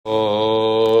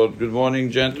Good morning,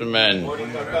 gentlemen.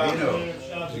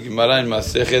 Gemara in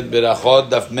Masechet Berachot,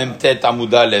 Daf Mem Tet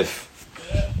Amud Aleph.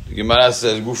 The Gemara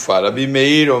says, Gufa.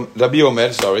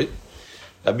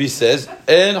 Rabbi says,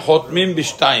 En Chotmim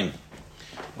B'Shtayim.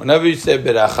 Whenever you say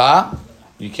Beracha,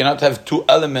 you cannot have two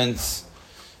elements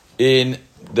in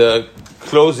the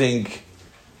closing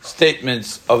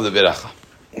statements of the Beracha.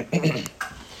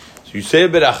 So you say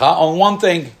Beracha on one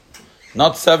thing,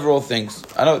 not several things.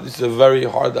 I know this is a very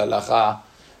hard halacha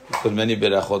because many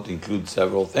berachot include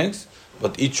several things,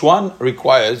 but each one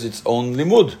requires its own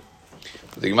limud.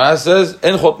 The Gemara says,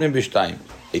 "En chotmim b'shtayim."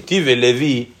 Etiv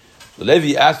Levi. So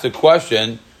Levi asked a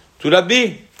question to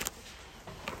Rabbi.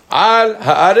 Al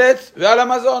haaretz ve'al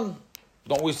hamazon.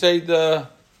 Don't we say in the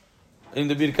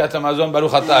Birkat Hamazon,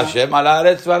 Baruch Atah Hashem, al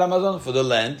haaretz ve'al hamazon, for the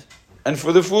land and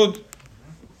for the food?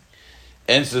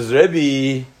 And says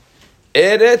Rabbi,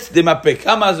 Eretz de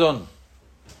mapeka mazon.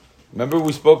 Remember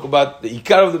we spoke about the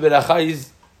ikar of the beracha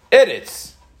is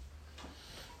Eretz.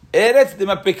 Eretz de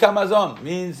mapeka mazon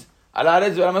means al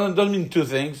haaretz ve'al hamazon doesn't mean two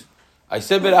things. I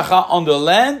say beracha on the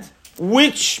land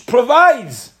which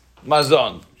provides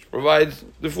mazon, which provides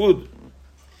the food.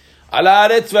 Al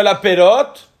haaretz ve'al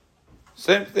perot,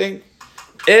 same thing.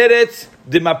 Eretz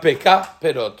de mapeka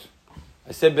perot.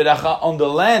 I say beracha on the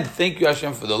land. Thank you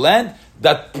Hashem for the land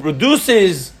that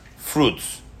produces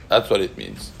fruits. That's what it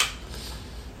means.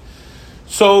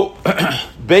 So,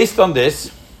 based on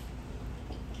this,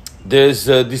 there's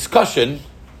a discussion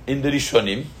in the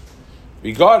Rishonim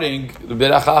regarding the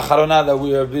Beracha Acharona that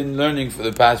we have been learning for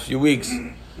the past few weeks.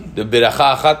 The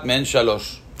Beracha Achat Men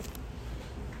Shalosh.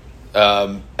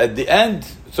 At the end,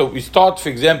 so we start, for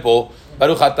example,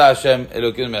 Baruch Atah Hashem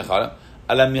Elokeinu melech haolam,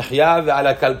 ala Hamihya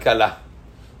ve'ala Hakalkala,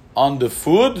 on the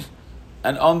food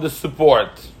and on the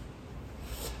support.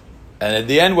 And at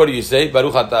the end, what do you say?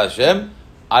 Baruch Atah Hashem,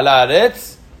 ala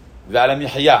haaretz ve'ala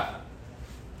Hamihya.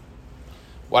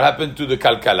 What happened to the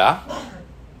Kalkala?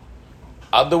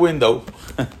 Out the window.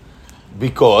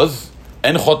 Because,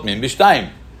 en chotmim b'shtayim.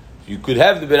 You could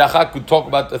have the beracha, could talk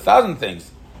about 1,000 things.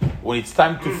 When it's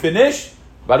time to finish,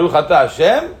 Baruch Atah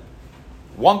Hashem,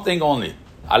 one thing only.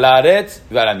 Ala haaretz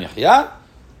ve'ala Hamihya.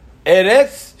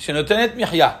 Eretz shenotenet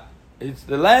mihya. It's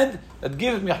the land that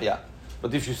gives mihya.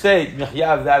 But if you say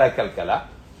mihya ve'ala Hakalkala,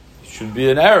 it should be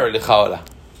an error lechaola.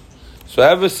 So I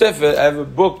have a sefer, I have a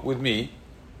book with me.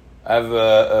 I have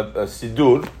a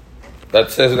sidur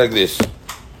that says like this: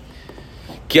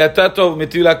 Ki ata tov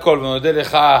metiv lakol v'nodeh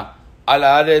lecha al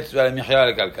haaretz ve'al mihya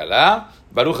ve'al Hakalkala.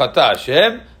 Baruch Atah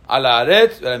Hashem al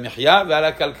haaretz ve'al mihya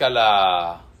ve'al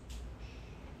Hakalkala.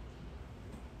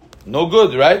 No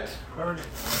good, right?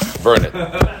 Burn it.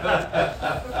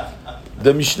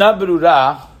 The Mishnah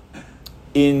Berurah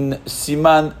in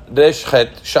Siman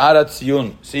Reshchet Sha'ar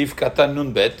HaTziyun Seif Katan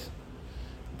Nun Bet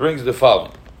brings the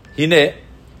following: Hine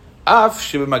Af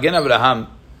shebemagen Avraham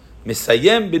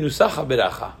mesayem benusach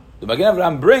haberacha. The Magen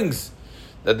Avraham brings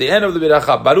that the end of the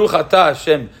beracha Baruch Atah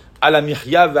Hashem al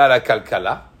Hamihya ve'al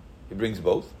Hakalkala. He brings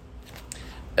both,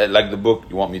 like the book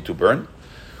you want me to burn.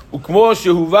 Ukmo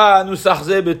shehuva nusach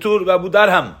ze betur ve'Abu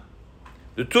Darham.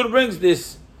 The Tur brings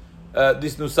this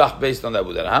nusach based on the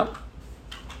Abu Darham.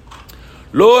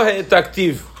 Lo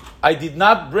he'etaktiv. I did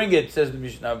not bring it, says the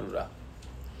Mishnah Berurah.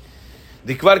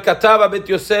 Dikvar katav Bet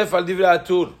Yosef al divrei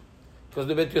HaTur. Because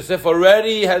the Bet Yosef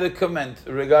already had a comment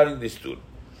regarding this Tur.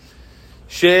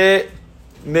 She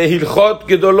mehilchot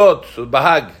gedolot, so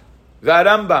Bahag,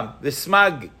 ve'arambam,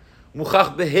 ve'smag,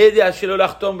 muchach behedya shelo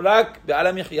lachtom rak be'al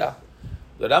Hamihya.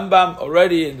 The Rambam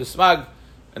already in the smag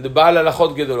and the Baal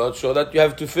Halachot Gedolot show that you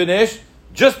have to finish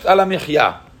just al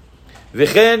Hamihya.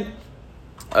 V'chen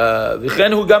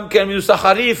hu gam ken minusach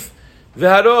harif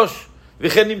v'harosh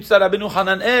v'chen nimtza Rabbeinu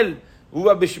Hananel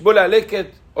huwa b'shibol haleket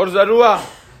or zarua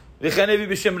v'chen evi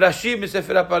b'shem Rashi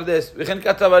m'sefer HaPardes v'chen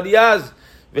katav Ariyaz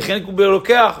v'chen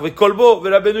kuberokach v'kolbo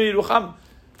v'Rabbeinu Yerucham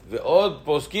v'od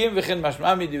poskim v'chen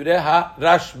mashma midivrei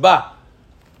HaRashba.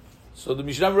 So the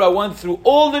Mishnah Berurah went through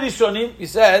all the Rishonim. He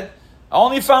said, I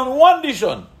only found one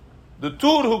Rishon, the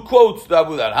Tur who quotes the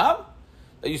Abu Darham,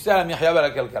 that you said Hamihya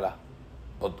ve'al Hakalkala.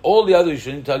 But all the other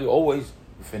Rishonim tell you always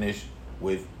finish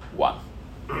with one.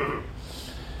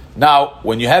 Now,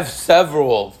 when you have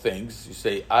several things, you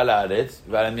say al haaretz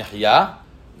ve'al Hamihya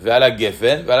ve'al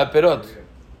Gefen ve'al Perot.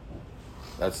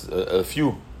 That's a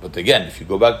few. But again, if you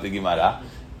go back to the Gemara,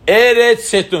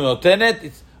 Eretz shenotenet,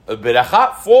 it's a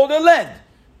beracha for the land.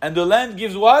 And the land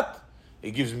gives what?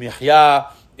 It gives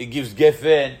mihya, it gives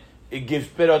gefen, it gives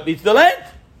perot. It's the land.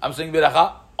 I'm saying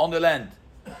beracha on the land.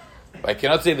 But I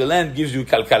cannot say the land gives you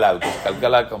kalkala, because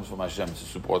kalkala comes from Hashem, it's a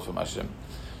support from Hashem.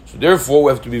 So therefore,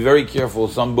 we have to be very careful.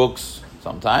 Some books,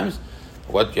 sometimes,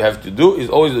 What you have to do is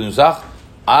always the nusach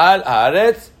al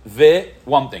haaretz ve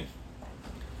one thing.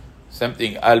 Same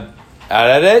thing al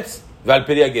haaretz ve'al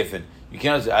peri hagefen. You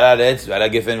cannot say al haaretz ve'al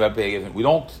hagefen ve'al peri hagefen. We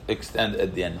don't extend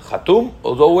at the end. Chatum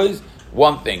is always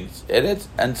one thing, eretz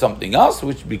and something else,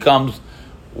 which becomes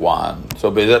one.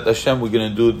 So Be'ezrat Hashem, we're going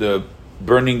to do the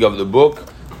burning of the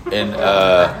book. And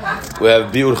we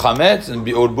have Biur Chametz and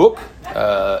Biur Book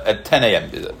at 10 a.m.